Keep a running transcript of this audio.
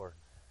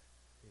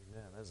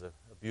That's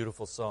a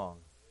beautiful song.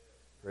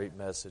 Great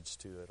message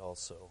to it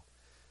also.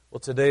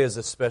 Well, today is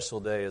a special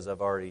day, as I've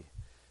already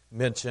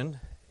mentioned,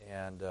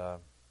 and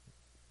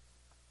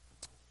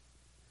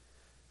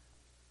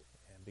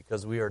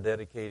because we are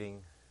dedicating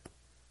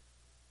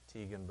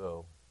Teagan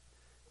Bow.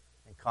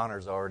 And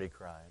Connor's already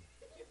crying.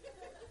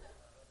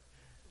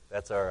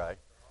 That's all right.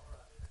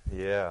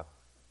 Yeah.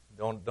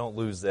 Don't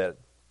lose that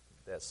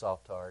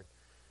soft heart.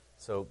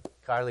 So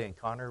Kylie and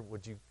Connor,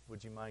 would you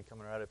mind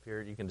coming right up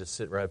here? You can just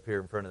sit right up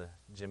here in front of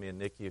Jimmy and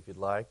Nikki if you'd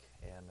like,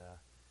 and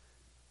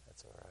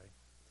that's all right.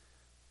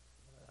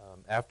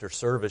 After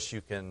service, you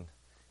can.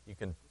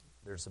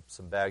 There's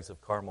some bags of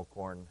caramel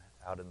corn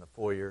out in the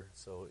foyer,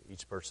 so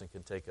each person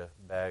can take a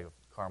bag of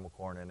caramel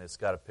corn, and it's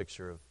got a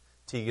picture of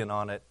Teagan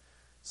on it,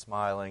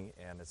 smiling,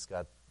 and it's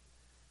got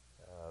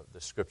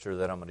the scripture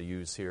that I'm going to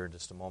use here in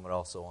just a moment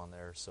also on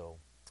there. So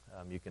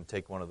you can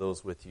take one of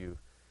those with you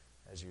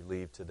as you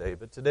leave today.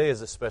 But today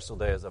is a special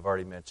day, as I've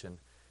already mentioned,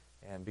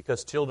 and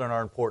because children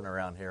are important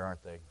around here,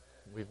 aren't they?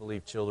 We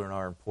believe children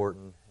are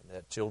important, and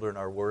that children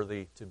are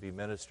worthy to be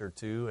ministered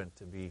to and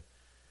to be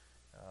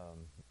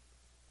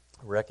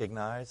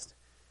recognized.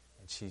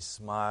 And she's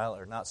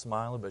not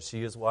smiling, but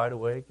she is wide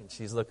awake, and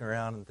she's looking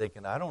around and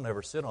thinking, I don't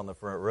ever sit on the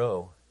front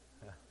row.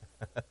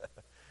 But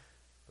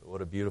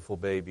what a beautiful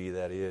baby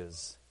that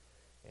is.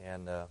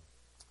 And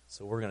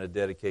so we're going to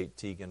dedicate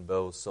Teagan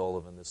Bow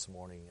Sullivan this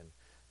morning. And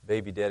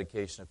baby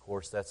dedication, of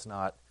course, that's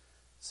not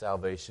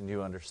salvation.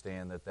 You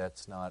understand that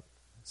that's not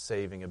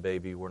saving a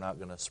baby. We're not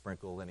going to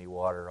sprinkle any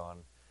water on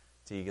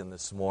Teagan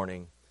this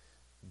morning.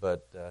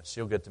 But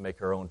she'll get to make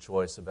her own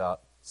choice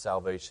about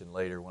salvation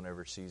later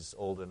whenever she's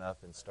old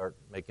enough and start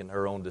making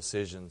her own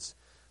decisions.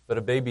 But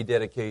a baby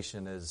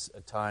dedication is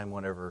a time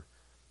whenever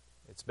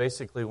it's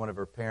basically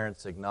whenever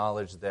parents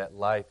acknowledge that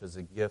life is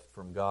a gift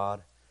from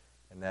God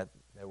and that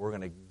we're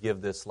going to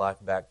give this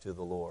life back to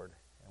the Lord.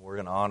 And we're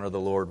going to honor the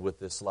Lord with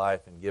this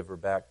life and give her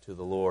back to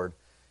the Lord.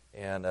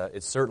 And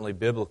it's certainly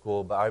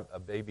biblical, but a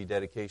baby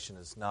dedication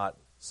is not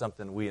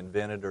something we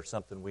invented or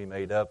something we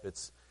made up.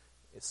 It's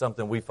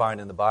something we find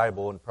in the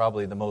Bible, and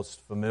probably the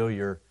most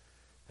familiar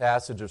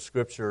passage of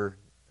Scripture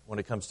when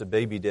it comes to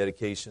baby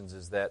dedications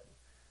is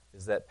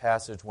that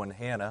passage when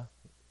Hannah,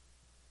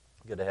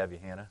 good to have you,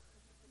 Hannah,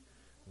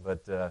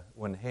 but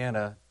when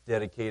Hannah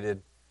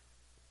dedicated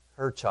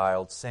her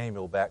child,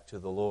 Samuel, back to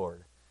the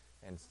Lord.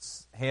 And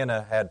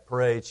Hannah had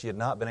prayed, she had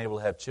not been able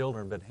to have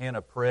children, but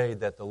Hannah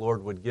prayed that the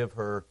Lord would give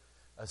her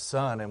a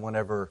son, and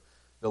whenever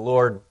the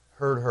Lord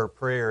heard her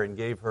prayer and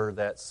gave her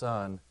that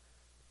son,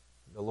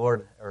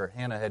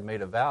 Hannah had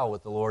made a vow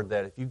with the Lord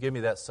that if you give me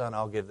that son,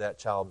 I'll give that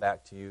child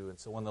back to you. And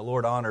so when the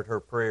Lord honored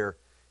her prayer,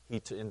 she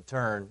in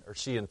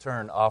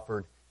turn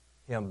offered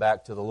him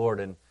back to the Lord.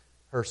 And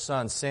her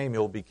son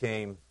Samuel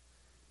became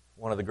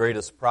one of the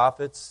greatest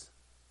prophets.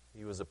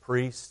 He was a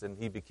priest, and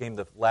he became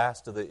the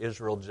last of the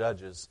Israel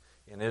judges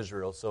in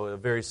Israel. So a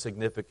very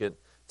significant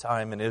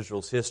time in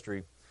Israel's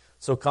history.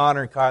 So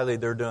Connor and Kylie,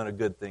 they're doing a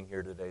good thing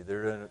here today.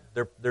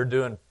 They're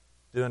doing,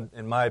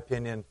 in my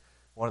opinion,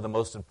 one of the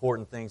most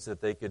important things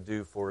that they could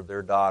do for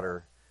their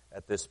daughter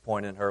at this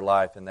point in her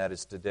life, and that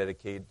is to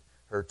dedicate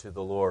her to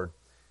the Lord.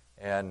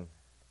 And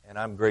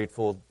I'm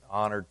grateful,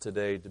 honored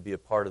today to be a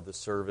part of the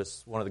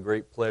service. One of the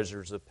great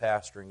pleasures of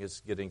pastoring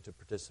is getting to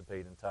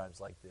participate in times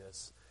like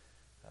this.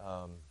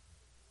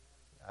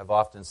 I've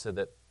often said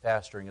that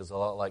pastoring is a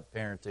lot like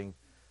parenting.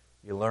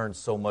 You learn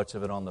so much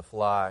of it on the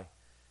fly,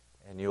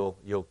 and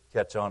you'll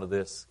catch on to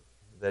this,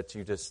 that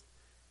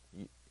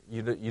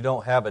you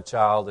don't have a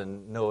child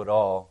and know it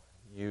all.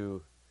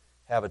 You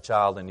have a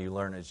child and you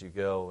learn as you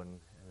go, and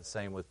the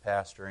same with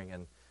pastoring.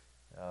 And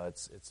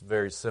it's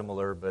very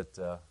similar,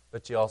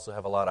 but you also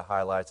have a lot of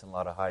highlights and a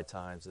lot of high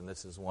times, and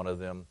this is one of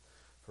them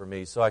for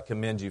me. So I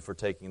commend you for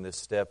taking this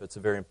step. It's a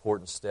very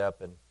important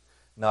step, and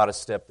not a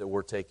step that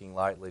we're taking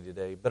lightly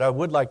today. But I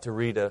would like to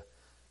read a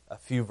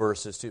few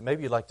verses too.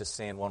 Maybe you'd like to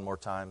stand one more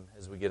time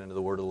as we get into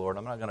the Word of the Lord.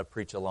 I'm not going to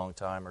preach a long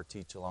time or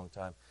teach a long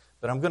time,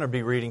 but I'm going to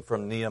be reading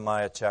from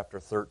Nehemiah chapter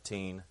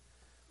 13.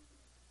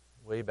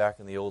 Way back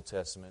in the Old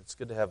Testament. It's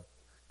good to have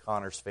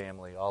Connor's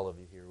family, all of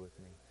you here with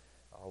me,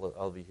 all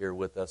of you here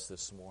with us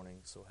this morning.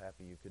 So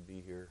happy you could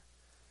be here.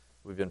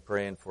 We've been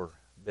praying for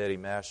Betty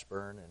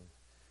Mashburn,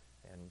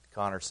 and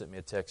Connor sent me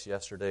a text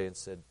yesterday and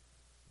said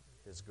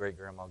his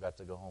great-grandma got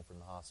to go home from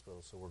the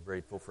hospital, so we're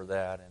grateful for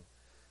that and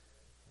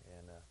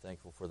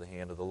thankful for the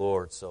hand of the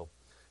Lord. So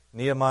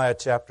Nehemiah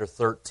chapter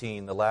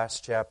 13, the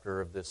last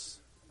chapter of this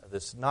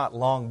not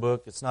long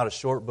book. It's not a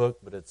short book,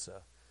 but it's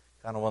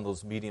kind of one of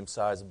those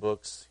medium-sized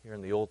books here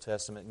in the Old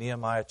Testament.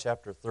 Nehemiah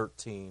chapter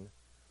 13.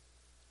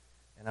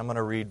 And I'm going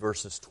to read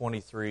verses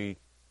 23,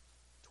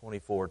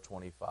 24,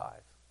 25.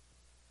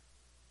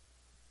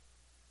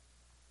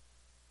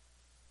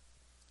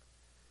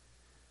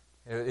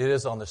 It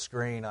is on the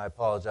screen. I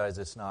apologize.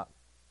 It's not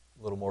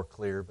a little more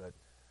clear, but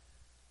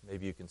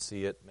maybe you can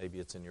see it. Maybe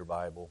it's in your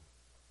Bible.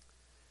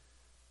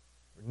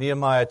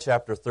 Nehemiah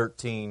chapter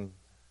 13,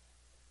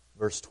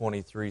 verse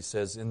 23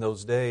 says, "In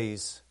those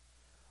days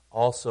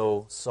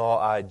also saw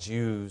I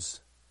Jews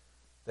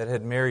that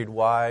had married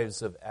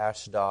wives of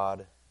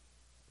Ashdod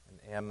and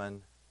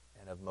Ammon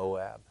and of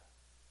Moab.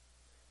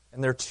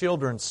 And their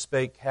children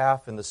spake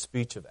half in the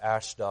speech of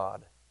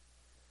Ashdod,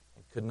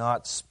 and could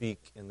not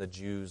speak in the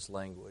Jews'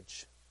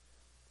 language,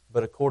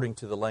 but according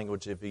to the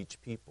language of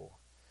each people.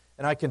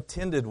 And I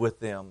contended with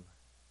them,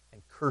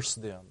 and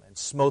cursed them, and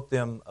smote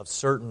them of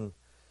certain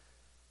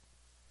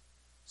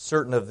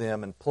of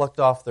them, and plucked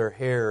off their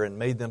hair, and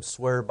made them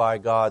swear by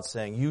God,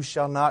 saying, You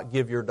shall not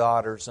give your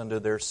daughters unto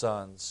their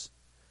sons,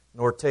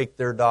 nor take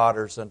their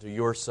daughters unto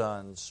your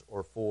sons,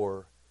 or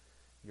for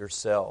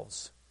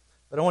yourselves.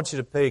 But I want you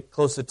to pay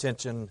close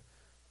attention,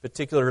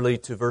 particularly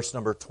to verse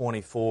number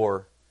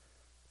 24.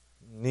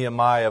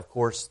 Nehemiah, of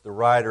course, the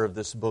writer of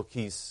this book,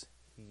 he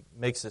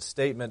makes a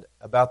statement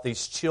about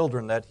these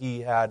children that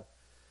he had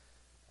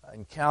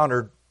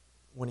encountered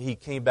when he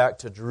came back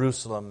to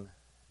Jerusalem.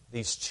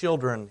 These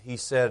children, he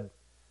said,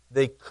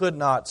 they could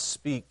not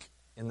speak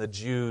in the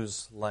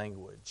Jews'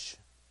 language.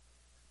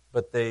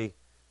 But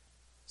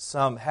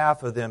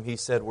half of them, he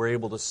said, were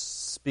able to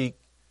speak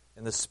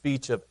in the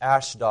speech of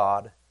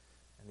Ashdod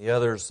and the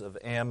others of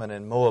Ammon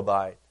and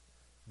Moabite.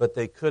 But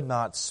they could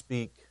not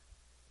speak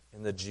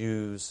in the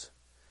Jews'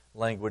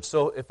 language.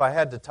 So if I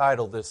had to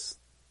title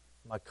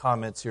my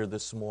comments here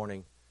this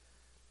morning,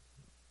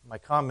 my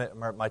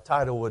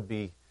title would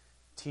be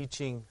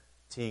Teaching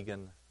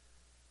Tegan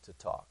to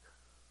Talk.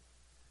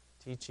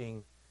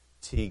 Teaching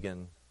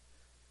Tegan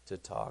to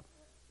Talk.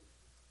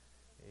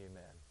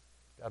 Amen.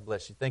 God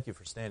bless you. Thank you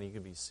for standing. You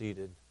can be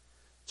seated.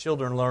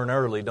 Children learn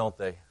early, don't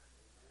they?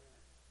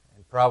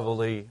 And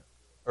probably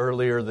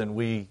earlier than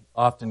we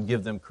often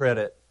give them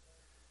credit.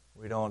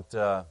 We don't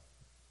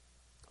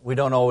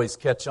always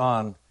catch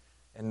on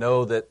and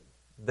know that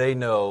they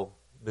know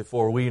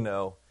before we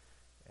know.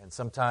 And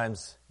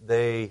sometimes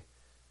they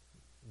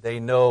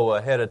know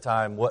ahead of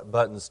time what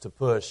buttons to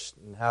push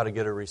and how to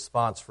get a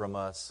response from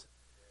us.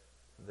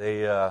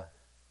 They're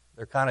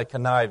kind of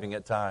conniving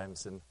at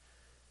times, and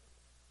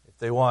if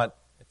they're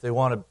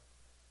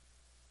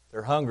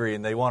hungry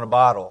and they want a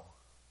bottle,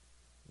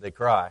 they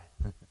cry.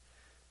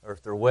 Or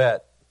if they're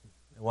wet,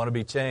 they want to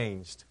be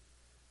changed,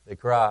 they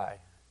cry.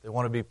 They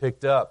want to be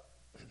picked up.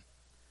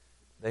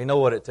 They know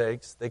what it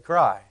takes. They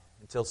cry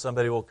until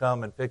somebody will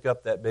come and pick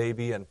up that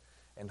baby and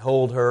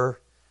hold her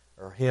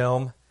or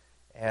him.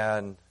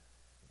 And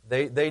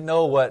they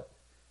know what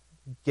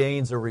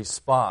gains a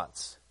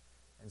response.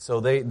 And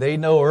so they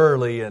know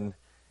early, and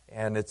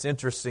it's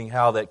interesting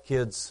how that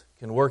kids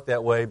can work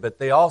that way. But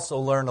they also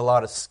learn a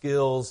lot of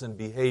skills and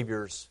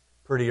behaviors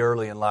pretty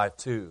early in life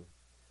too.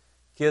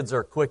 Kids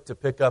are quick to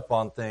pick up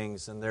on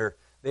things, and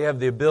they have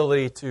the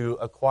ability to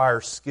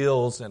acquire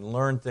skills and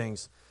learn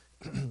things.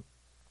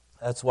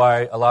 That's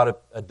why a lot of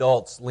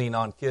adults lean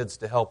on kids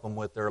to help them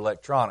with their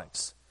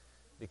electronics,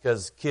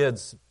 because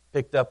kids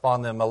picked up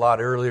on them a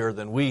lot earlier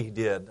than we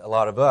did, a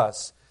lot of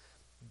us.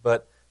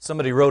 But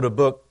somebody wrote a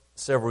book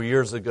several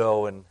years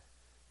ago, and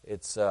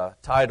it's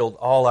titled,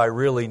 All I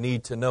Really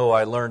Need to Know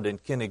I Learned in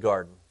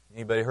Kindergarten.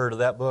 Anybody heard of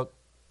that book?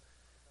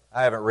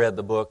 I haven't read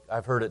the book.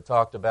 I've heard it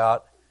talked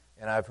about,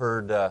 and I've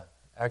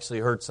actually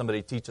heard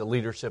somebody teach a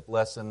leadership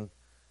lesson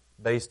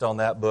based on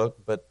that book.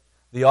 But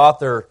the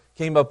author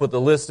came up with a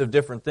list of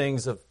different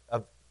things of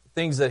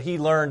things that he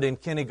learned in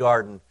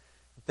kindergarten.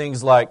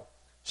 Things like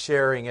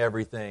sharing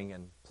everything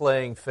and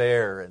playing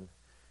fair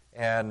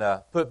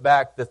and put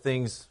back the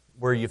things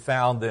where you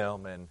found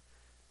them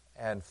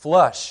and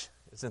flush.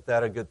 Isn't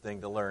that a good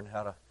thing to learn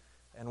how to?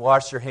 And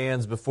wash your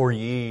hands before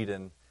you eat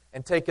and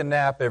take a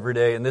nap every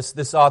day. And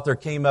this author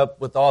came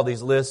up with all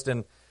these lists,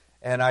 and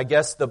I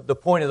guess the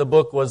point of the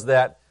book was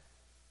that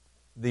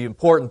the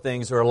important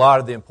things, or a lot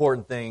of the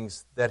important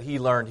things that he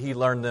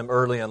learned them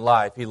early in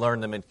life. He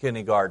learned them in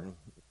kindergarten.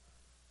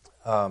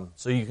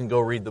 So you can go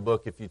read the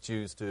book if you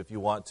choose to, if you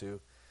want to.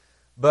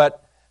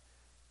 But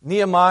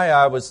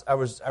Nehemiah,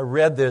 I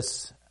read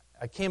this.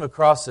 I came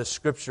across this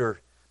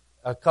scripture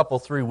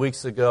 3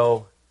 weeks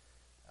ago,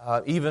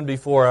 even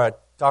before I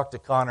talked to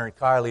Connor and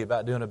Kylie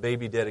about doing a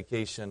baby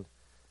dedication.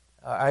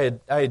 I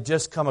had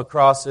just come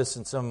across this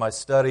in some of my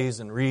studies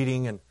and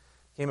reading, and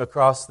came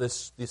across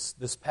this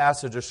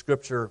passage of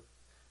Scripture,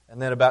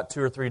 and then about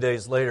 2 or 3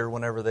 days later,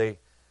 whenever they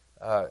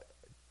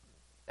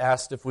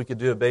asked if we could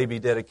do a baby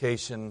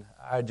dedication,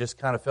 I just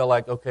kind of felt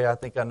like, okay, I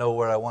think I know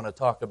what I want to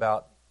talk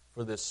about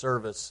for this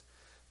service.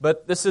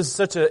 But this is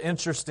such an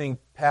interesting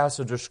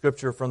passage of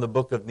Scripture from the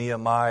book of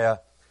Nehemiah.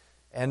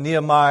 And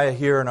Nehemiah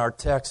here in our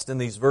text in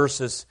these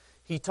verses,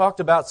 he talked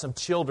about some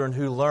children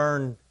who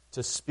learned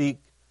to speak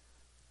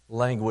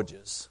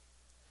languages.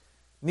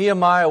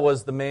 Nehemiah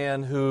was the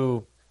man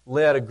who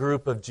led a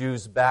group of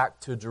Jews back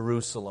to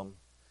Jerusalem.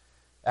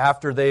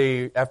 After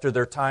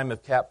their time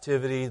of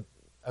captivity,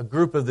 a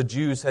group of the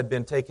Jews had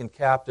been taken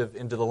captive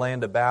into the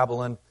land of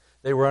Babylon.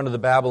 They were under the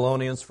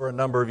Babylonians for a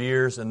number of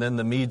years, and then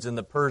the Medes and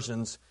the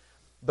Persians.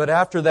 But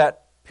after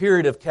that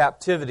period of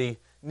captivity,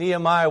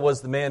 Nehemiah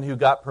was the man who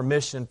got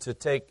permission to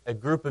take a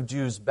group of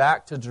Jews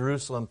back to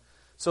Jerusalem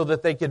so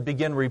that they could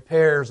begin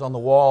repairs on the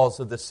walls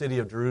of the city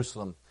of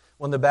Jerusalem.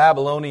 when the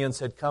Babylonians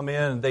had come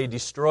in and they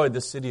destroyed the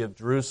city of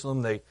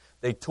Jerusalem.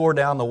 They tore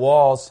down the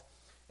walls.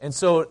 And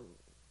so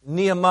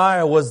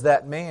Nehemiah was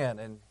that man,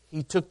 and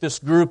he took this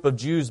group of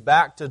Jews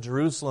back to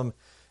Jerusalem,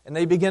 and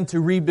they began to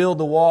rebuild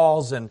the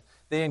walls, and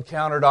they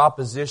encountered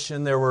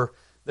opposition. There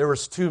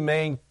was two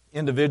main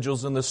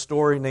individuals in the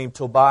story named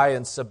Tobiah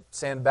and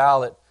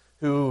Sanballat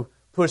who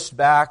pushed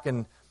back,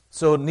 and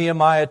so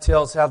Nehemiah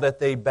tells how that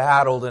they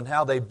battled and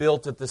how they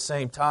built at the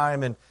same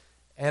time, and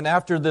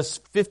after this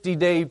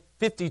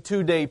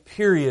 52-day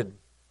period,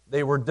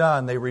 they were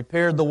done. They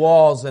repaired the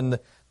walls and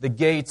the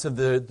gates of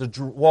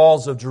the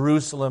walls of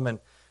Jerusalem, and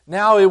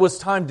now it was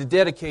time to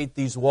dedicate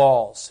these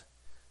walls.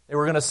 They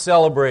were going to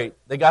celebrate.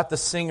 They got the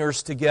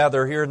singers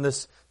together here in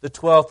the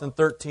 12th and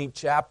 13th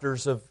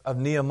chapters of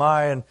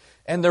Nehemiah,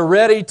 and they're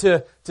ready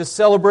to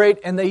celebrate,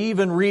 and they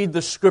even read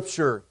the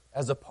Scripture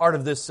as a part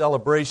of this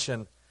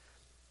celebration.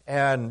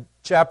 And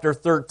chapter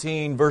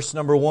 13, verse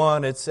number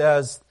 1, it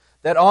says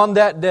that on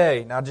that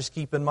day, now just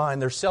keep in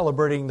mind, they're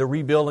celebrating the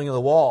rebuilding of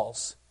the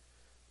walls.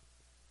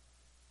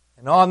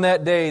 And on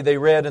that day, they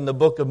read in the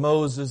book of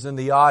Moses in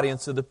the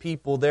audience of the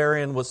people,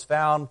 therein was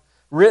found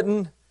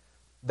written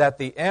that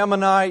the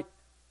Ammonite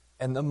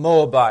and the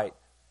Moabite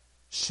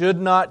should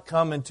not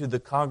come into the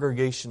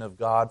congregation of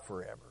God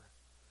forever.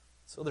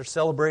 So they're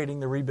celebrating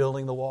the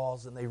rebuilding the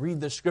walls, and they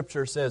read the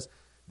Scripture. It says,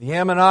 the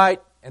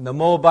Ammonite and the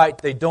Moabite,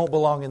 they don't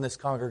belong in this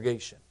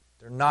congregation.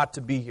 They're not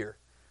to be here.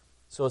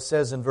 So it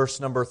says in verse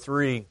number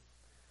 3,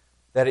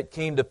 that it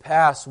came to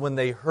pass when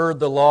they heard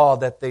the law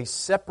that they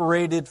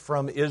separated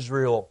from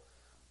Israel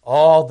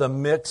all the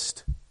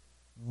mixed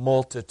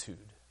multitude.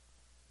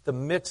 The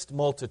mixed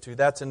multitude,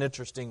 that's an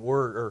interesting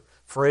word or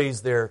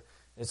phrase there.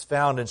 It's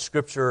found in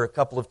Scripture a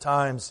couple of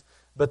times.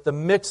 But the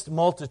mixed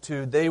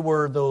multitude, they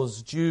were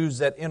those Jews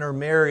that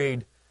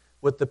intermarried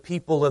with the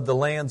people of the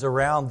lands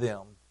around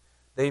them.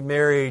 They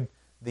married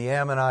the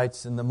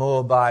Ammonites and the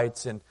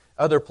Moabites, and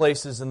other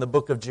places in the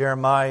book of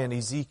Jeremiah and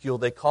Ezekiel,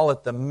 they call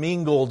it the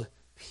mingled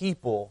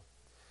people.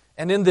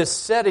 And in this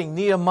setting,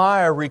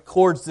 Nehemiah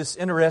records this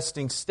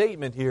interesting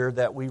statement here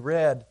that we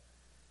read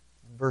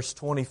in verse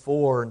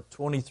 24 and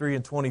 23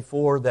 and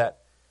 24, that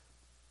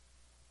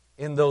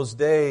in those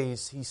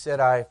days, he said,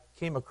 I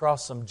came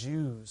across some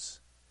Jews.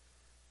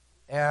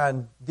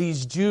 And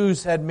these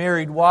Jews had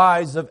married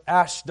wives of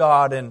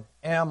Ashdod and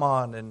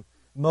Ammon and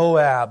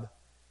Moab.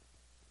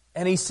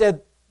 And he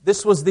said,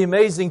 this was the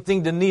amazing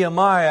thing to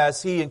Nehemiah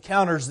as he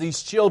encounters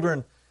these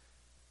children,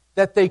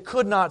 that they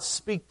could not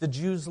speak the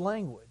Jews'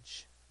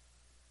 language.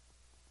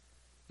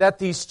 That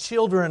these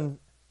children,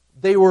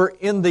 they were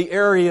in the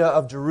area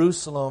of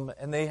Jerusalem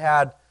and they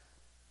had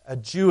a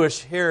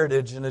Jewish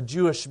heritage and a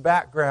Jewish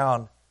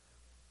background,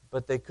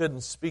 but they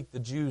couldn't speak the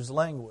Jews'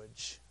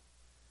 language.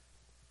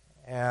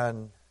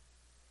 And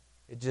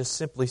it just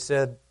simply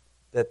said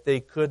that they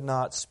could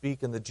not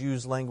speak in the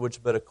Jews' language,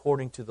 but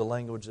according to the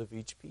language of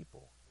each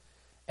people.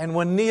 And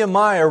when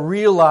Nehemiah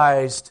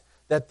realized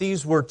that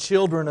these were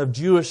children of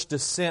Jewish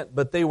descent,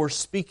 but they were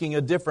speaking a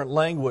different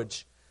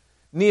language,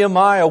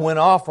 Nehemiah went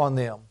off on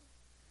them.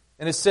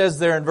 And it says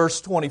there in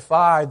verse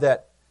 25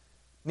 that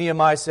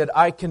Nehemiah said,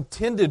 I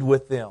contended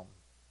with them,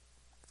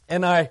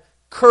 and I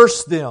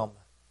cursed them,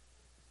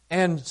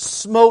 and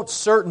smote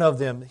certain of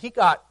them.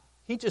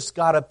 He just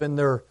got up in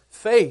their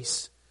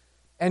face.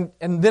 And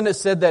then it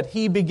said that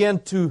he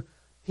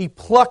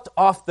plucked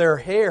off their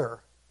hair.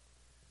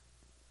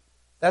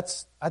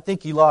 I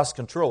think he lost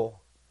control.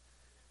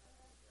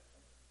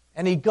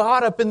 And he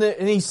got up and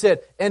he said,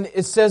 and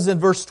it says in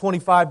verse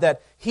 25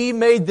 that he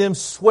made them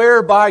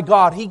swear by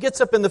God. He gets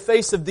up in the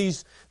face of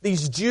these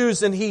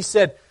Jews and he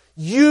said,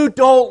 you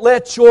don't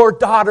let your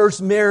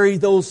daughters marry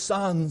those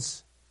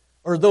sons,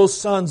 or those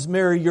sons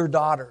marry your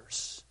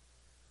daughters,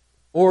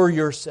 or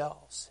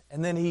yourselves.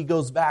 And then he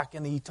goes back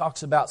and he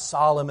talks about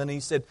Solomon. He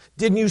said,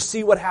 didn't you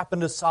see what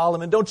happened to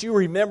Solomon? Don't you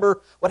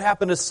remember what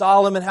happened to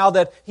Solomon? How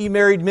that he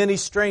married many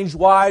strange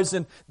wives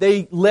and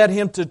they led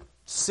him to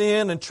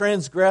sin and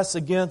transgress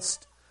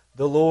against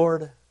the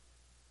Lord.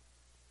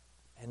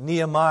 And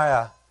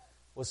Nehemiah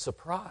was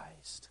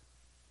surprised.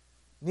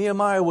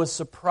 Nehemiah was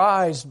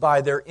surprised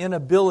by their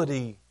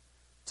inability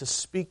to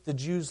speak the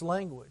Jews'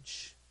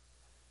 language.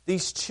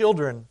 These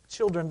children,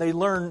 they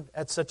learn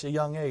at such a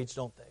young age,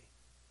 don't they?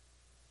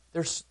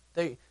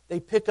 They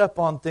pick up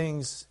on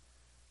things.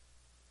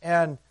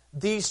 And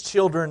these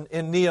children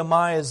in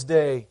Nehemiah's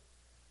day,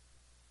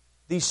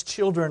 these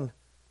children,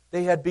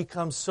 they had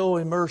become so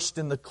immersed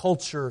in the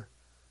culture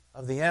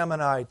of the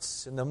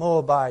Ammonites and the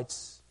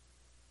Moabites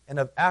and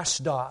of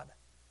Ashdod.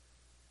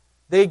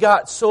 They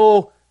got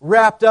so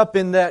wrapped up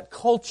in that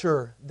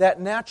culture that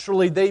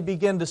naturally they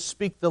began to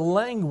speak the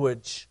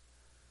language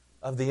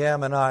of the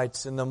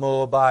Ammonites and the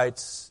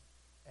Moabites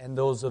and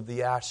those of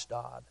the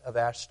Ashdod.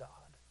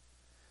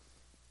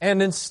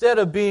 And instead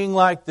of being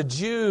like the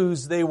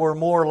Jews, they were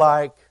more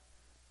like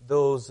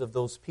those of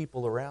those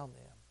people around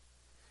them.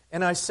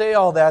 And I say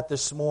all that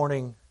this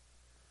morning,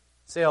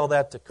 say all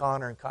that to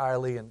Connor and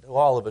Kylie and to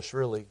all of us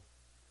really,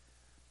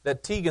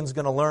 that Tegan's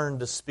going to learn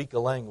to speak a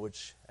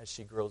language as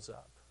she grows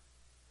up.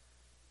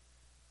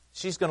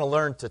 she's going to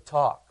learn to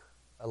talk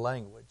a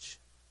language.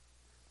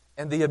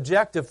 And the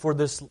objective for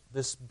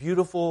this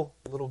beautiful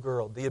little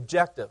girl, the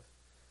objective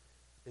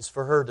is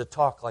for her to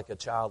talk like a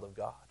child of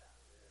God.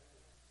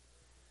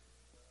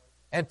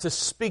 And to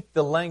speak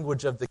the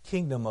language of the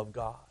kingdom of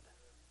God,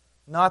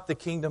 not the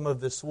kingdom of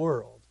this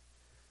world.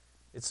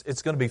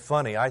 It's going to be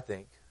funny, I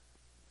think,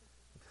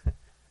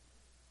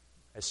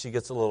 as she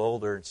gets a little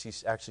older and she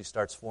actually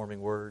starts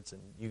forming words.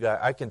 And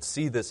I can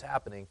see this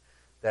happening,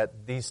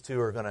 that these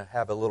two are going to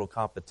have a little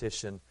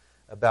competition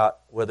about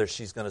whether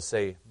she's going to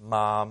say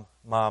mom,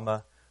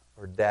 mama,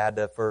 or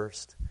dada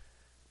first.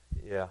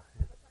 Yeah.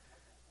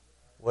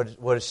 What's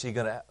going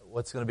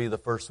to be the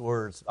first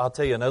words? I'll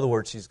tell you another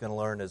word she's going to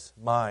learn is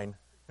mine.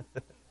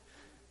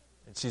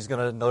 And she's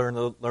going to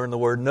learn the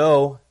word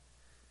no.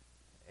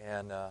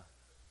 And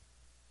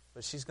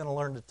but she's going to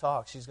learn to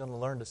talk. She's going to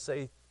learn to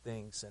say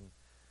things. And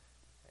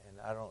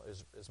I don't.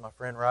 Is my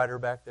friend Ryder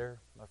back there?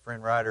 My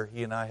friend Ryder.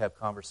 He and I have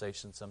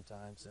conversations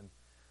sometimes.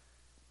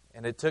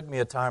 And it took me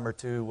a time or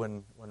two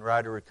when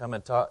Ryder would come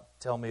and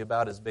tell me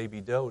about his baby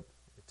goat.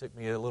 It took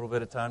me a little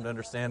bit of time to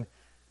understand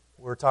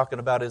we're talking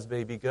about his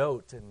baby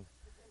goat.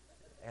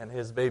 And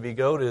his baby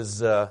goat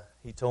is,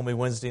 he told me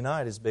Wednesday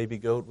night, his baby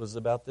goat was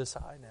about this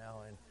high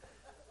now.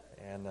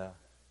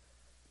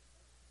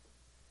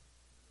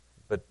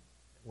 But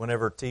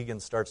whenever Tegan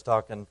starts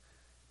talking,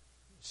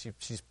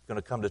 she's going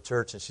to come to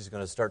church and she's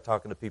going to start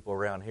talking to people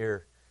around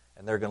here.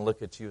 And they're going to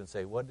look at you and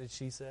say, what did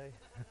she say?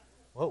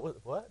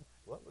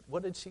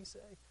 What did she say?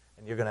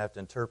 And you're going to have to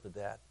interpret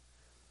that.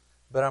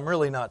 But I'm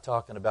really not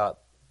talking about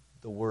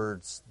the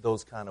words,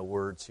 those kind of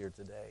words here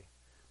today.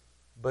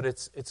 But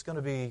it's going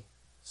to be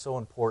so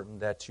important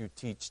that you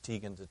teach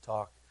Tegan to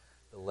talk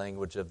the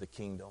language of the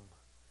kingdom.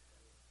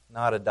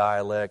 Not a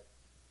dialect,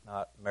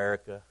 not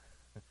America.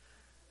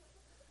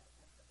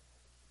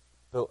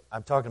 But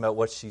I'm talking about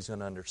what she's going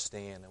to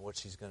understand and what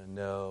she's going to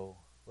know,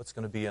 what's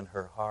going to be in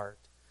her heart.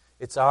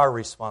 It's our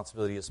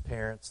responsibility as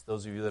parents,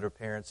 those of you that are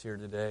parents here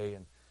today,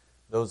 and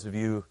those of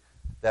you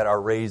that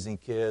are raising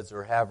kids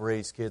or have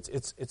raised kids,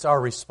 it's our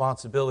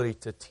responsibility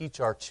to teach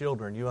our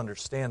children. You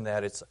understand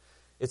that.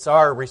 It's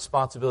our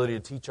responsibility to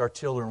teach our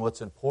children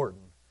what's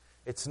important.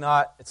 It's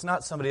not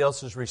somebody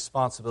else's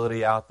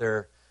responsibility out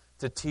there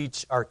to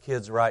teach our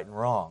kids right and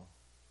wrong.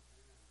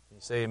 Can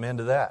you say amen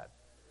to that?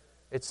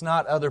 It's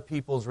not other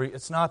people's.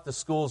 It's not the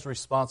school's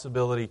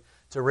responsibility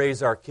to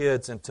raise our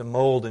kids and to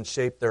mold and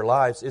shape their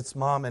lives. It's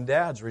mom and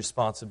dad's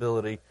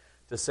responsibility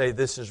to say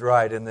this is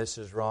right and this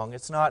is wrong.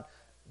 It's not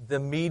the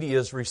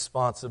media's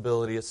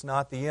responsibility. It's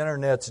not the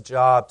internet's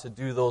job to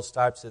do those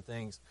types of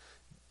things.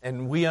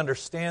 And we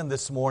understand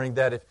this morning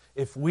that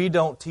if we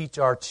don't teach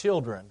our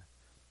children,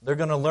 they're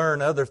going to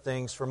learn other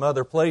things from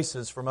other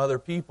places, from other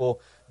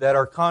people that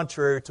are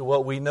contrary to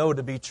what we know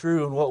to be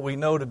true and what we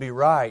know to be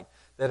right.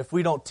 That if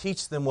we don't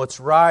teach them what's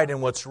right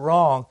and what's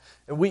wrong,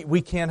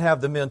 we can't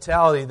have the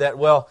mentality that,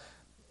 well,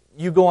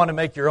 you go on and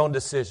make your own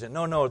decision.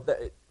 No,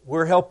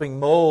 we're helping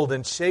mold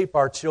and shape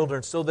our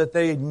children so that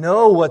they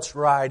know what's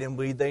right and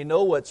they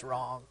know what's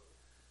wrong.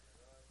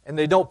 And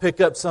they don't pick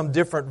up some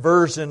different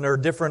version or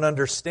different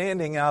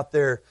understanding out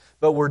there,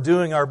 but we're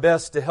doing our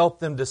best to help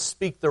them to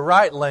speak the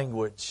right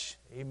language.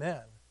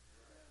 Amen.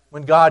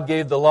 When God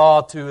gave the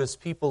law to His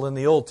people in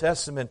the Old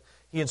Testament,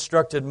 He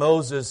instructed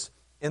Moses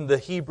in the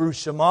Hebrew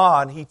Shema,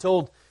 and He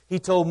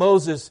told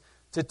Moses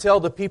to tell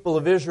the people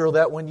of Israel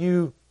that when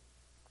you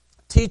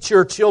teach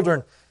your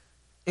children,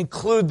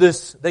 include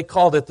this, they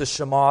called it the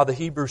Shema, the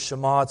Hebrew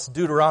Shema. It's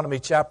Deuteronomy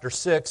chapter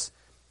 6.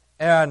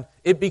 And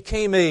it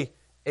became a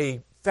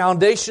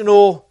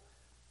foundational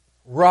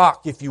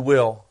rock, if you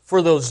will,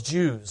 for those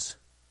Jews.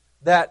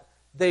 That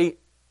they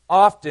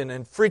often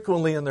and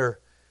frequently in their,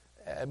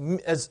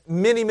 as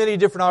many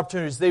different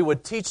opportunities, they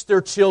would teach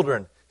their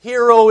children,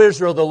 "Hear, O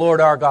Israel, the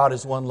Lord our God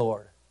is one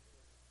Lord."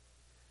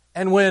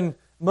 And when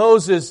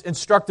Moses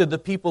instructed the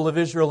people of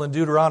Israel in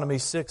Deuteronomy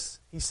 6,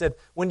 he said,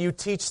 when you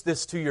teach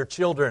this to your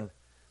children,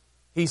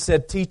 he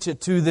said, teach it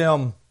to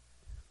them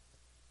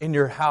in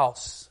your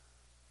house.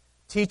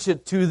 Teach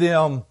it to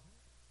them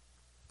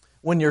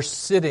when you're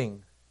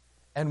sitting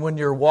and when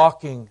you're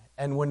walking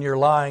and when you're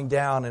lying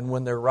down and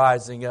when they're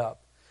rising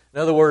up. In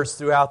other words,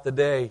 throughout the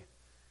day,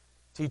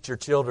 teach your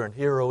children,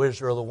 "Hear, O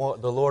Israel,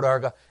 the Lord our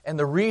God." And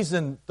the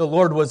reason the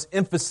Lord was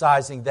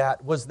emphasizing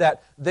that was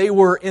that they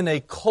were in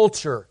a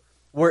culture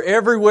where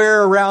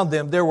everywhere around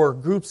them there were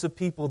groups of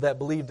people that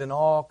believed in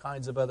all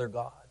kinds of other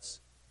gods.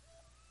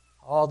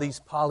 All these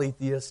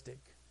polytheistic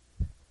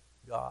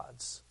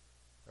gods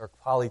or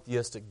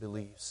polytheistic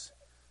beliefs.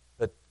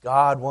 But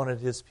God wanted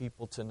His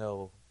people to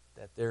know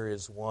that there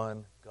is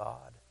one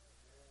God.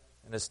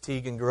 And as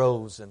Tegan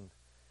grows, and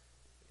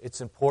it's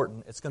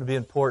important, it's going to be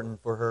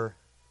important for her.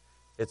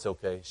 It's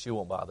okay. She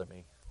won't bother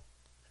me.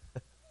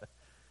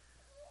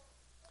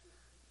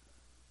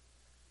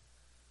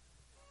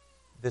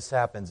 This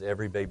happens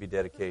every baby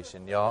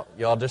dedication.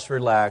 Y'all just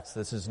relax.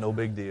 This is no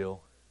big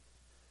deal.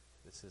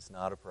 This is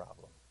not a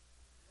problem.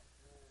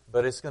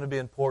 But it's going to be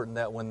important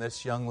that when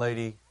this young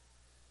lady,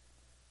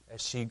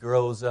 as she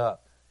grows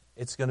up,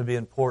 it's going to be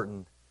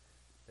important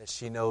that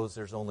she knows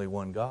there's only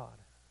one God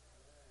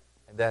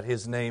and that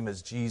His name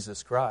is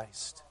Jesus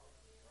Christ.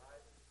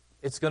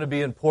 It's going to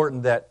be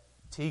important that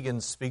Tegan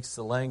speaks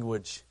the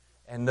language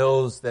and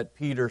knows that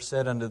Peter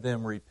said unto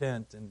them,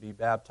 repent and be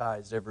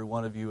baptized, every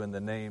one of you, in the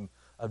name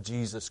of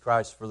Jesus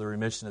Christ for the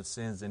remission of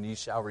sins, and ye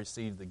shall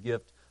receive the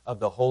gift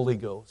of the Holy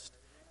Ghost.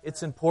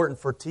 It's important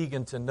for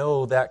Tegan to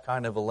know that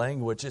kind of a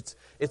language.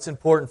 It's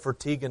important for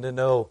Tegan to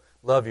know,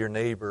 love your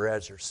neighbor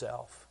as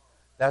yourself.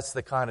 That's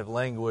the kind of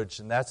language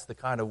and that's the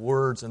kind of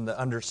words and the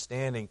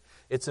understanding.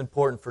 It's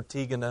important for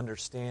Tegan to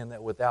understand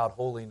that without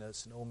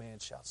holiness, no man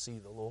shall see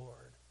the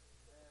Lord.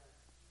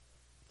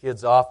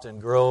 Kids often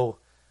grow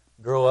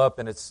up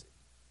and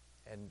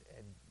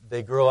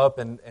they grow up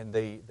and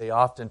they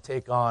often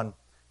take on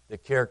the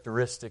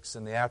characteristics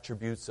and the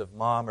attributes of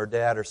mom or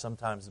dad, or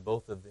sometimes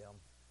both of them.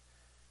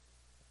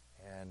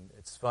 And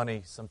it's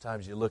funny,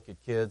 sometimes you look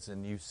at kids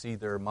and you see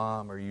their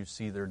mom or you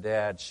see their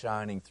dad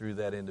shining through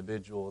that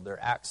individual,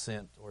 their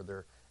accent or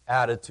their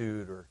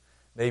attitude, or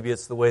maybe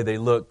it's the way they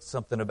look,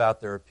 something about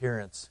their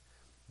appearance.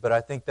 But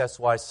I think that's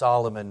why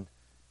Solomon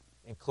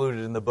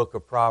included in the book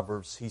of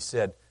Proverbs, he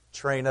said,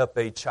 train up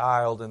a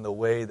child in the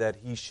way that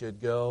he should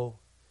go,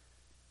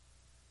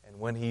 and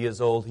when he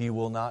is old, he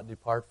will not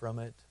depart from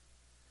it.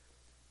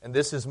 And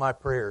this is my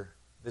prayer.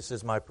 This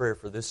is my prayer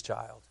for this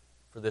child,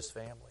 for this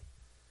family.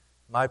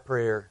 My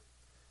prayer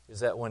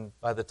is that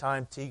by the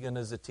time Tegan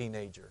is a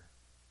teenager,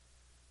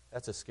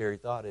 that's a scary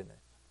thought, isn't it?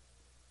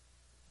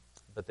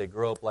 But they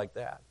grow up like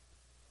that.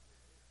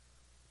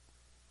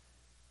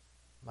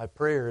 My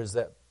prayer is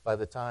that by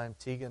the time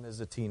Tegan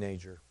is a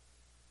teenager,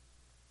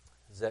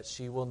 is that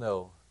she will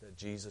know that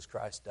Jesus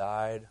Christ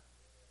died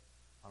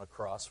on a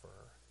cross for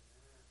her,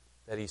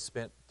 that He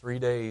spent 3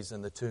 days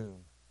in the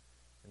tomb,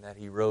 and that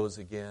He rose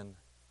again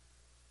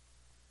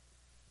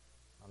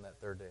on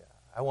that third day.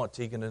 I want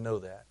Tegan to know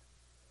that.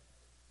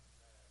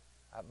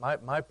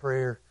 My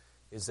prayer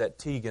is that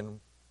Tegan,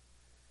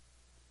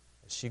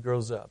 as she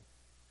grows up,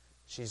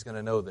 she's going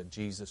to know that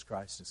Jesus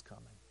Christ is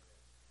coming.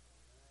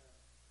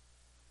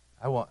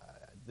 I want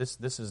this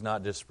is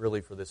not just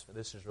really for this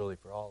is really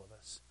for all of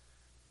us.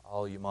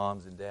 All you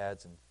moms and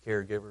dads and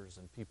caregivers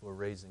and people who are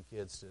raising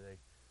kids today.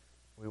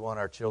 We want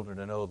our children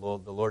to know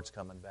the Lord's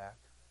coming back.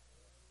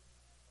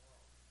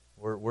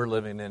 We're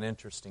living in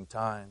interesting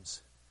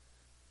times,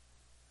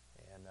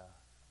 and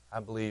I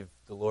believe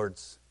the Lord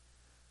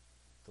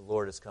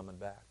is coming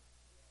back.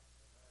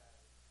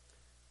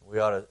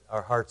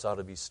 Our hearts ought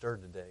to be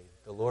stirred today.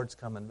 The Lord's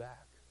coming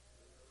back.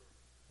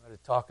 We ought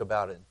to talk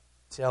about it,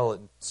 tell it,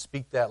 and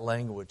speak that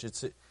language.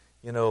 It's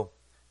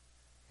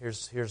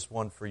here's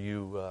one for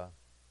you,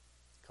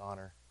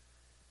 Connor.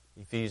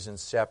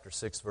 Ephesians chapter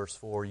 6, verse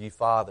 4. Ye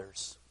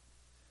fathers,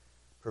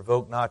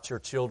 provoke not your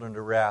children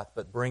to wrath,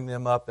 but bring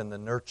them up in the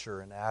nurture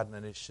and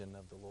admonition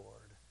of the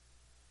Lord.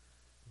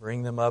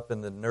 Bring them up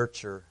in the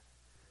nurture.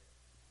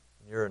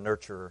 You're a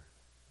nurturer.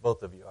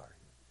 Both of you are.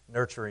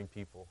 Nurturing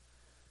people.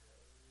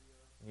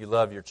 You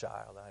love your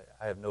child.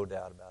 I have no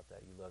doubt about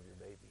that. You love your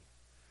baby.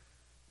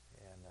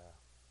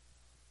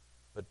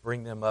 But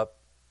bring them up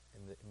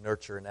in the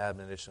nurture and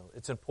admonition.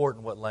 It's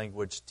important what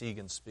language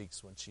Tegan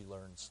speaks when she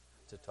learns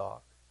to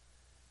talk.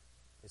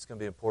 It's going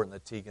to be important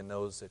that Tegan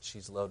knows that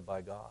she's loved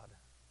by God.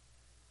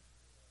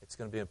 It's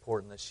going to be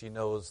important that she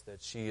knows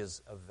that she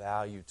is of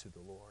value to the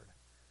Lord.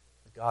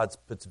 God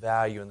puts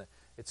value in that.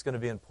 It's going to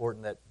be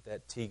important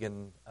that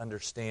Tegan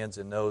understands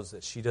and knows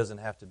that she doesn't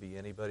have to be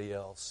anybody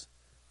else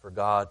for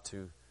God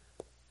to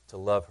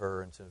love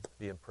her and to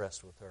be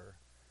impressed with her.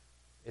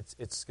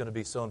 It's going to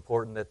be so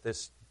important that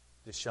this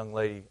young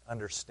lady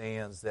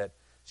understands that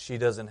she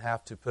doesn't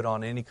have to put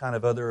on any kind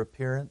of other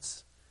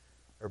appearance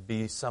or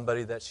be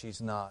somebody that she's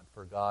not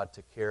for God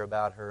to care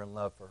about her and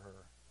love for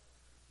her.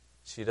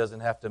 She doesn't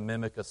have to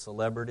mimic a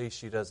celebrity.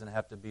 She doesn't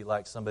have to be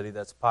like somebody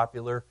that's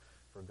popular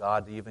for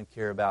God to even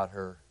care about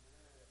her.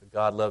 But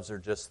God loves her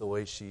just the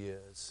way she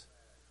is.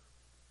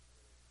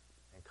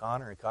 And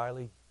Connor and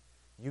Kylie,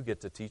 you get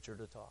to teach her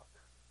to talk.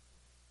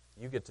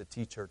 You get to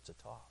teach her to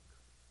talk.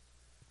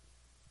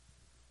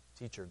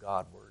 Teach her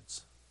God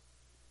words.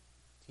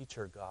 Teach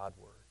her God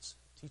words.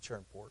 Teach her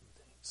important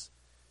things.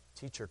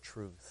 Teach her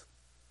truth.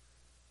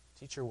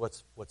 Teach her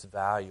what's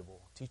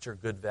valuable. Teach her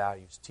good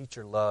values. Teach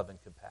her love and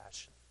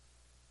compassion.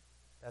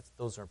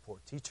 Those are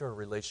important. Teach her a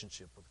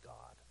relationship with God.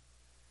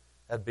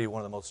 That'd be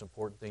one of the most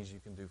important things you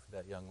can do for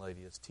that young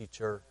lady is teach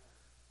her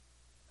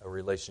a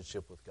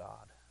relationship with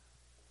God.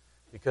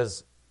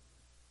 Because,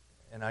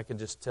 and I can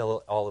just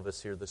tell all of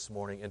us here this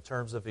morning, in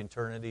terms of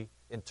eternity,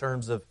 in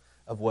terms of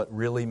what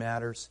really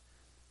matters,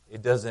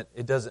 it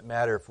doesn't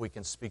matter if we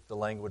can speak the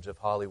language of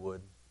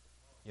Hollywood.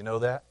 You know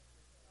that?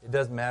 It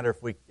doesn't matter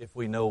if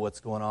we know what's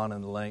going on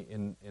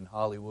in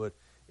Hollywood.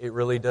 It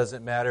really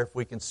doesn't matter if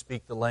we can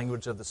speak the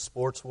language of the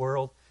sports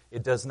world.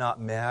 It does not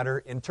matter.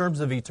 In terms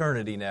of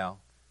eternity now,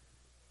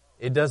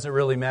 it doesn't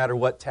really matter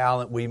what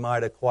talent we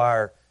might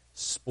acquire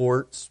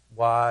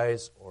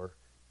sports-wise or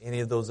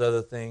any of those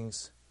other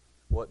things.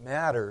 What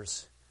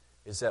matters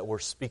is that we're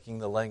speaking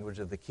the language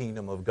of the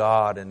kingdom of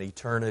God and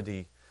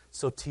eternity.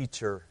 So teach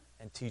her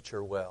and teach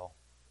her well.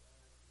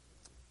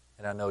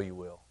 And I know you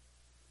will.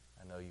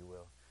 I know you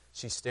will.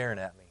 She's staring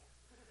at me.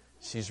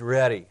 She's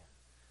ready.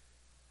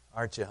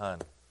 Aren't you, hon?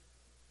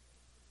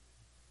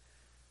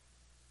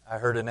 I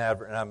heard an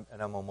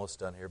and I'm almost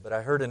done here, but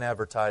I heard an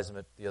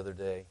advertisement the other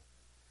day.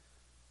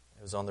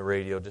 It was on the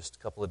radio just a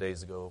couple of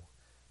days ago,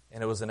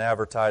 and it was an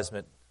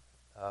advertisement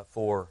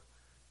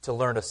to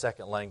learn a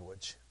second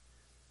language.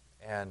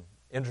 And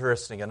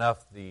interesting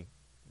enough, the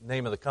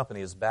name of the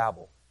company is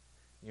Babbel.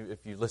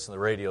 If you listen to the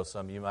radio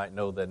some, you might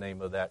know the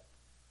name of that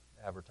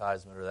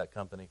advertisement or that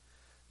company.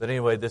 But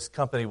anyway, this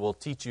company will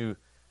teach you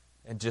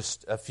in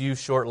just a few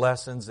short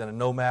lessons, and in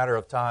no matter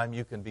of time,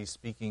 you can be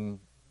speaking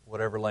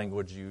whatever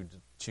language you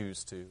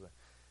choose to.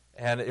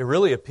 And it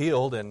really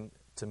appealed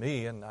to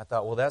me, and I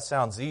thought, well, that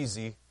sounds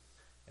easy.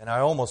 And I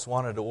almost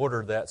wanted to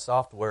order that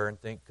software and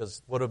think,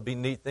 because what would be a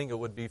neat thing it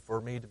would be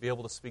for me to be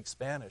able to speak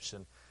Spanish.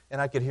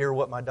 And I could hear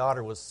what my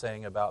daughter was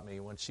saying about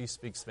me when she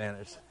speaks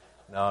Spanish.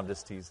 No, I'm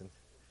just teasing.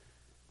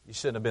 You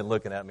shouldn't have been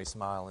looking at me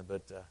smiling,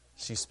 but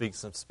she speaks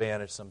some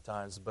Spanish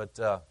sometimes. But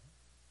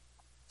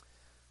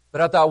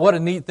I thought, what a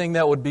neat thing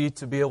that would be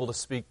to be able to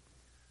speak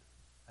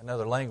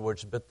another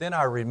language. But then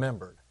I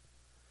remembered,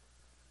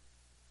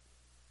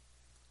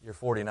 you're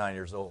 49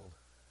 years old.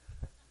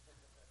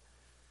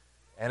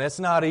 And it's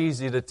not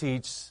easy to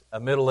teach a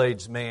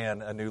middle-aged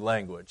man a new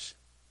language.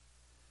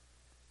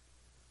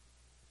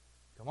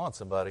 Come on,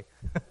 somebody.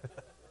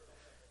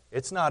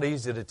 It's not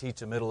easy to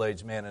teach a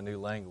middle-aged man a new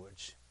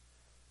language.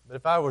 But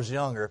if I was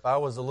younger, if I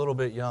was a little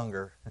bit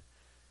younger,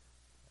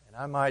 and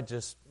I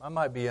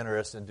might be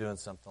interested in doing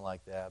something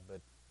like that,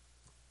 but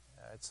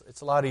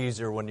it's a lot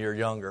easier when you're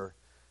younger.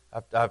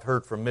 I've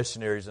heard from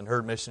missionaries and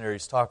heard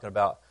missionaries talking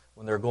about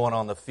when they're going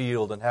on the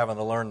field and having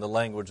to learn the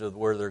language of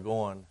where they're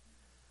going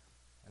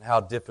and how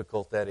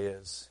difficult that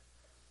is.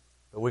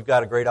 But we've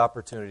got a great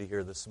opportunity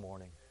here this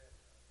morning,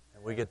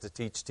 and we get to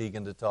teach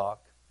Tegan to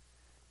talk.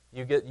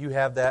 You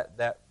have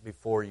that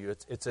before you.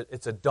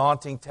 It's a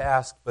daunting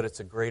task, but it's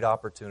a great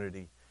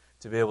opportunity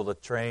to be able to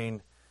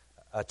train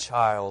a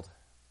child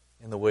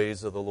in the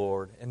ways of the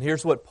Lord. And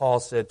here's what Paul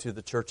said to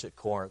the church at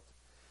Corinth.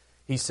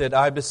 He said,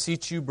 I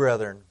beseech you,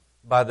 brethren,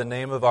 by the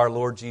name of our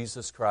Lord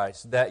Jesus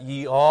Christ, that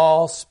ye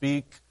all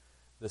speak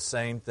the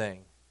same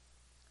thing.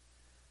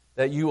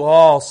 That you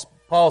all,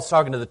 Paul's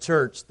talking to the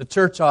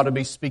church ought to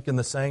be speaking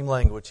the same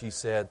language, he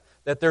said.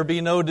 That there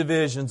be no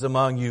divisions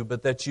among you,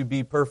 but that you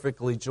be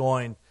perfectly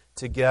joined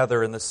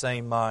together in the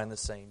same mind, the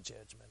same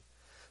judgment.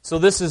 So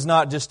this is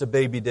not just a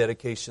baby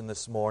dedication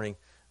this morning.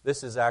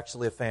 This is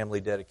actually a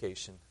family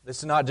dedication. This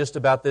is not just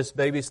about this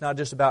baby. It's not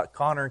just about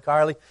Connor and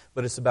Kylie,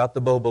 but it's about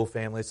the Bobo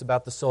family. It's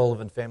about the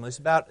Sullivan family.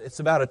 It's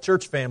about a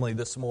church family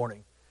this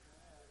morning.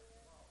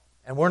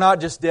 And we're not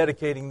just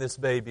dedicating this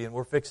baby and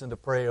we're fixing to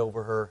pray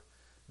over her,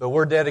 but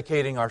we're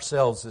dedicating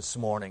ourselves this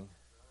morning.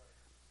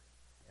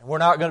 And we're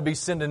not going to be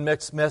sending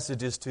mixed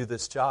messages to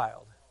this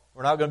child.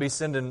 We're not going to be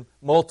sending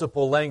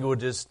multiple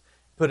languages,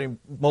 putting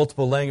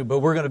multiple languages, but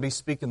we're going to be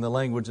speaking the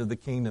language of the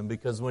kingdom,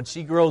 because when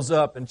she grows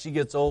up and she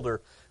gets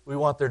older, we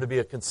want there to be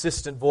a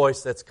consistent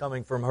voice that's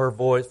coming from her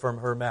voice, from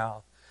her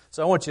mouth.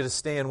 So I want you to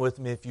stand with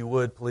me if you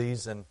would,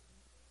 please, and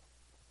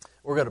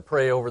we're going to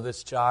pray over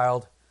this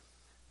child.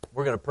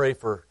 We're going to pray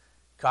for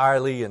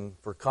Kylie and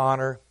for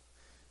Connor.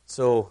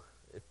 So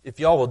if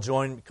y'all will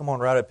join me, come on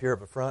right up here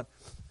up front.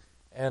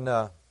 And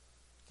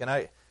can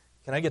I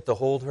get to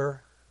hold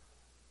her?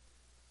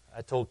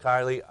 I told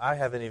Kylie, I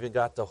haven't even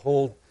got to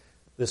hold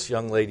this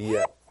young lady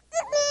yet.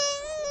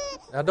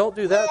 Now don't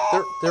do that.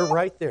 They're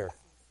right there.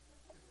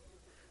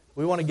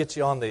 We want to get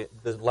you on the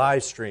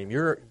live stream.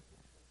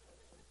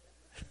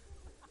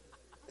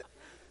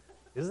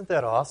 Isn't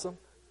that awesome?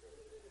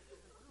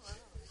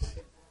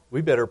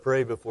 We better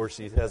pray before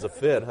she has a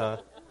fit, huh?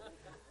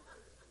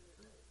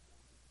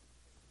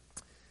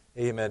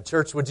 Amen.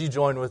 Church, would you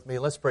join with me?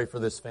 Let's pray for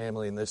this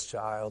family and this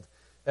child.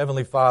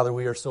 Heavenly Father,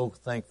 we are so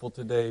thankful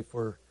today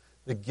for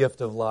the gift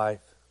of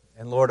life.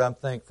 And Lord, I'm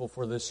thankful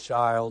for this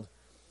child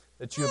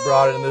that you have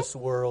brought in this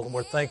world. And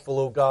we're thankful,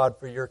 oh God,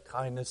 for your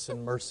kindness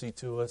and mercy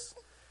to us.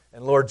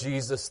 And Lord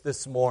Jesus,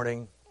 this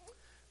morning,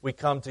 we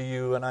come to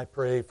you and I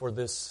pray for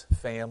this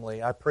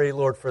family. I pray,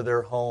 Lord, for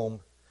their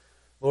home.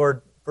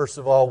 Lord, first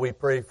of all, we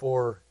pray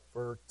for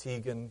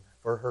Tegan,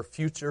 for her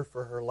future,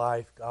 for her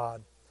life,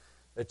 God.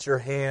 That your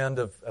hand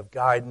of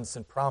guidance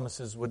and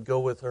promises would go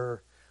with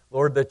her.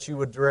 Lord, that you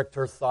would direct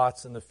her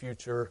thoughts in the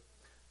future.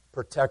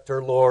 Protect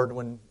her, Lord,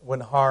 when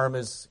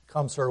harm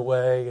comes her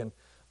way. And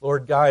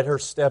Lord, guide her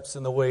steps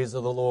in the ways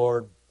of the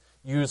Lord.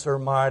 Use her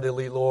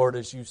mightily, Lord,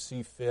 as you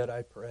see fit,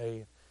 I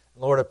pray.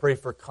 Lord, I pray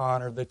for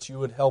Connor, that you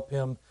would help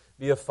him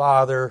be a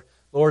father,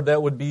 Lord,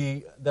 that would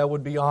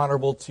be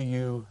honorable to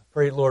you.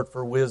 Pray, Lord,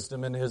 for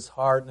wisdom in his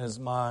heart and his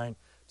mind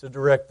to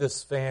direct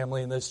this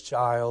family and this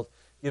child.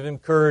 Give him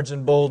courage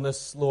and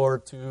boldness,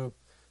 Lord, to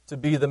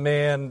be the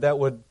man that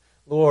would,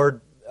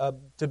 Lord,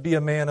 to be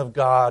a man of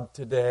God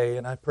today.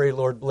 And I pray,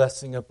 Lord,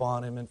 blessing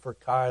upon him. And for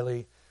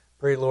Kylie,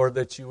 pray, Lord,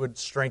 that you would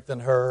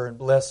strengthen her and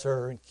bless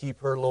her and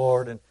keep her,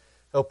 Lord, and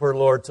help her,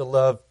 Lord, to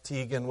love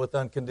Tegan with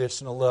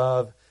unconditional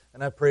love.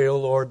 And I pray, O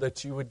Lord,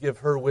 that you would give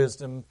her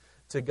wisdom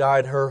to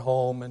guide her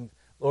home and,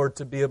 Lord,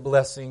 to be a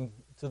blessing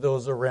to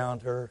those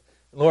around her.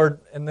 Lord,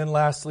 and then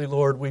lastly,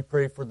 Lord, we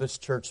pray for this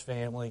church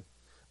family.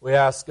 We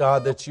ask,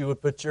 God, that you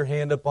would put your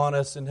hand upon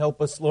us and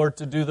help us, Lord,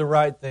 to do the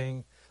right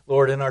thing.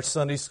 Lord, in our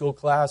Sunday school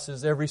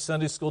classes, every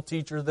Sunday school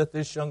teacher that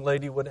this young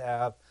lady would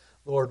have,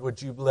 Lord,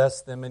 would you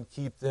bless them and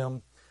keep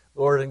them,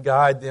 Lord, and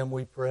guide them,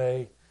 we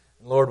pray.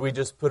 And Lord, we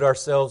just put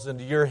ourselves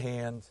into your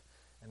hand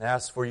and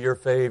ask for your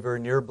favor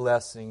and your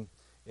blessing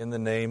in the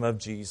name of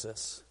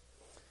Jesus.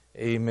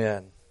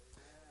 Amen.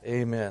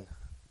 Amen.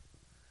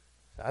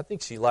 I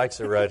think she likes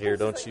it right here,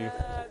 don't you?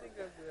 I think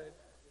I'm good.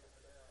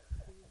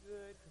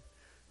 Good.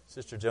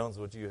 Sister Jones,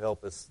 would you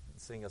help us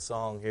sing a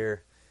song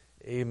here?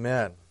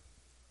 Amen.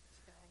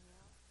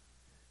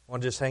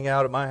 Want to just hang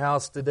out at my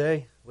house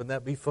today? Wouldn't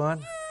that be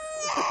fun?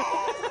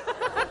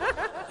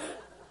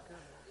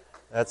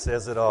 That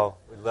says it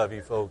all. We love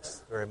you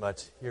folks very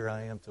much. Here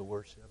I am to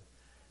worship.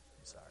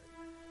 I'm sorry.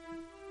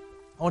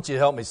 I want you to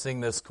help me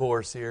sing this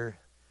chorus here.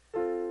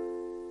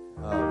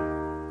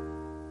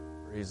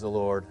 Praise the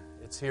Lord.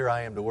 It's Here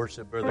I Am to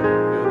Worship, Brother. Good if you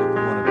want to put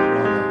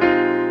on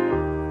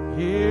that.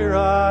 Here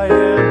I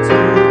am to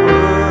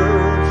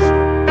worship.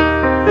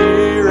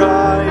 Here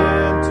I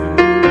am to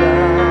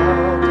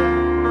bow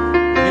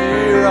down.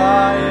 Here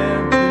I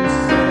am to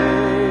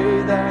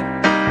say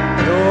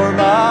that you're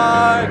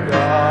my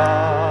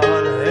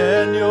God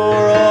and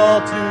you're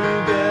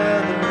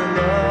altogether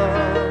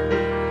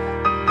lovely,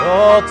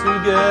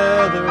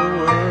 altogether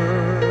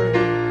worthy,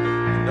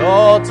 and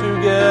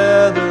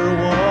altogether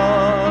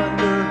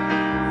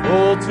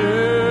wonderful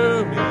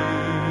to me.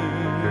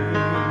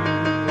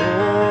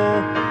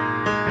 Oh,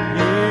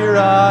 here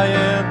I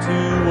am to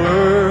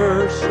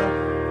worship.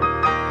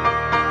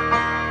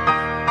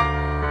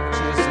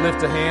 Just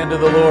lift a hand to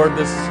the Lord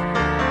this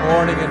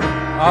morning and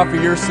offer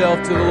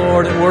yourself to the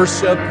Lord and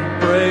worship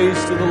and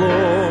praise to the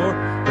Lord.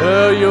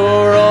 Oh,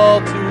 you're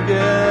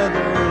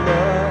altogether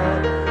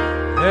loved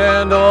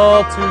and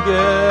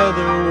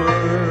altogether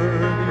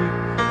worthy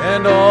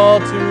and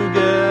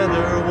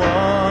altogether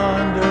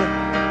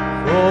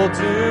wonderful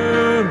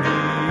to me.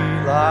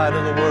 Light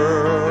of the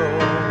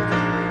world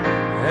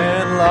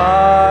and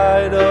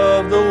light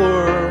of the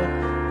world,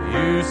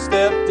 you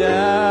step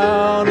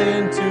down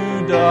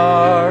into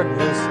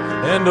darkness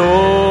and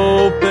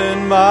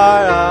open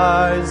my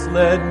eyes,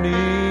 let me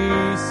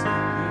see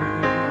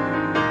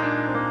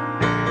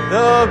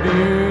the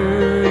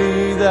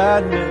beauty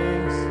that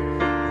makes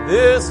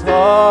this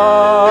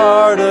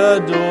heart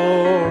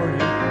adore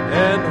you,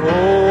 and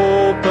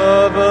hope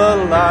of a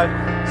life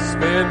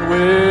spent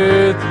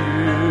with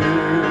you.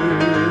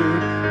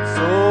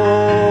 So,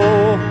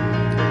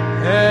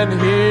 and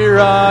here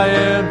I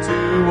am to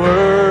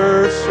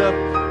worship,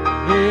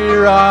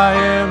 here I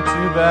am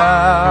to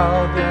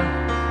bow down,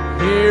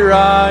 here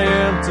I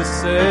am to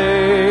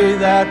say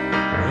that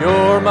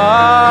you're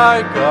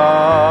my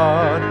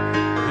God.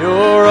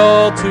 You're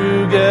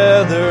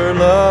altogether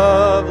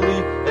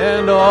lovely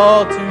and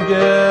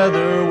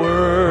altogether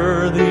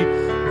worthy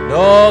and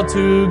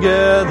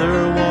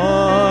altogether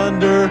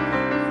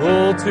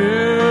wonderful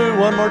to.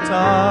 One more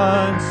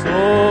time.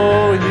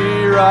 So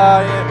here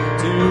I am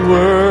to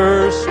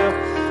worship,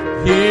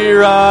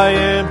 here I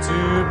am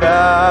to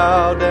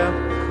bow down,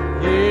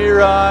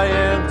 here I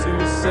am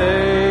to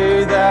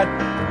say that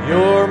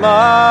you're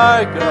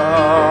my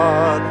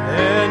God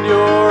and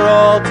you're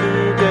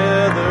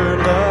altogether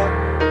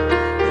loved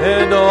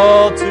and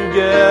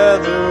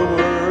altogether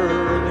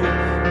worthy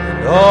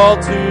and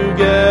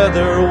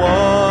altogether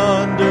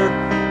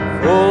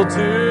wonderful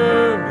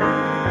to me.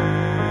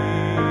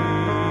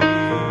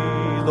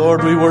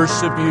 Lord, we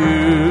worship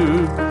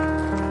you.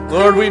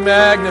 Lord, we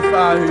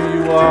magnify who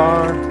you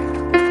are.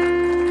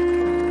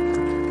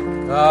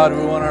 God,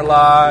 we want our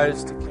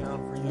lives to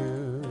count for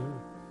you.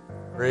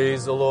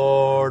 Praise the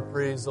Lord,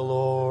 praise the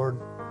Lord.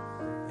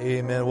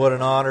 Amen. What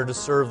an honor to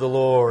serve the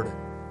Lord.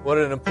 What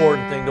an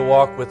important thing to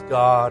walk with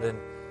God. And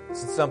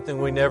it's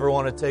something we never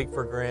want to take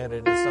for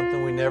granted. It's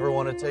something we never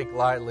want to take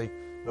lightly.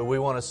 But we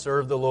want to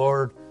serve the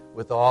Lord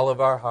with all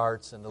of our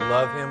hearts and to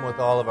love Him with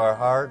all of our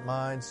heart,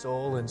 mind,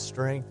 soul, and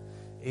strength.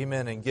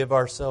 Amen. And give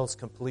ourselves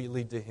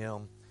completely to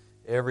Him.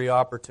 Every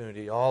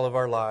opportunity, all of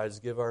our lives,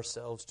 give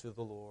ourselves to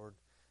the Lord.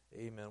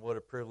 Amen. What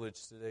a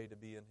privilege today to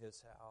be in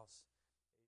His house.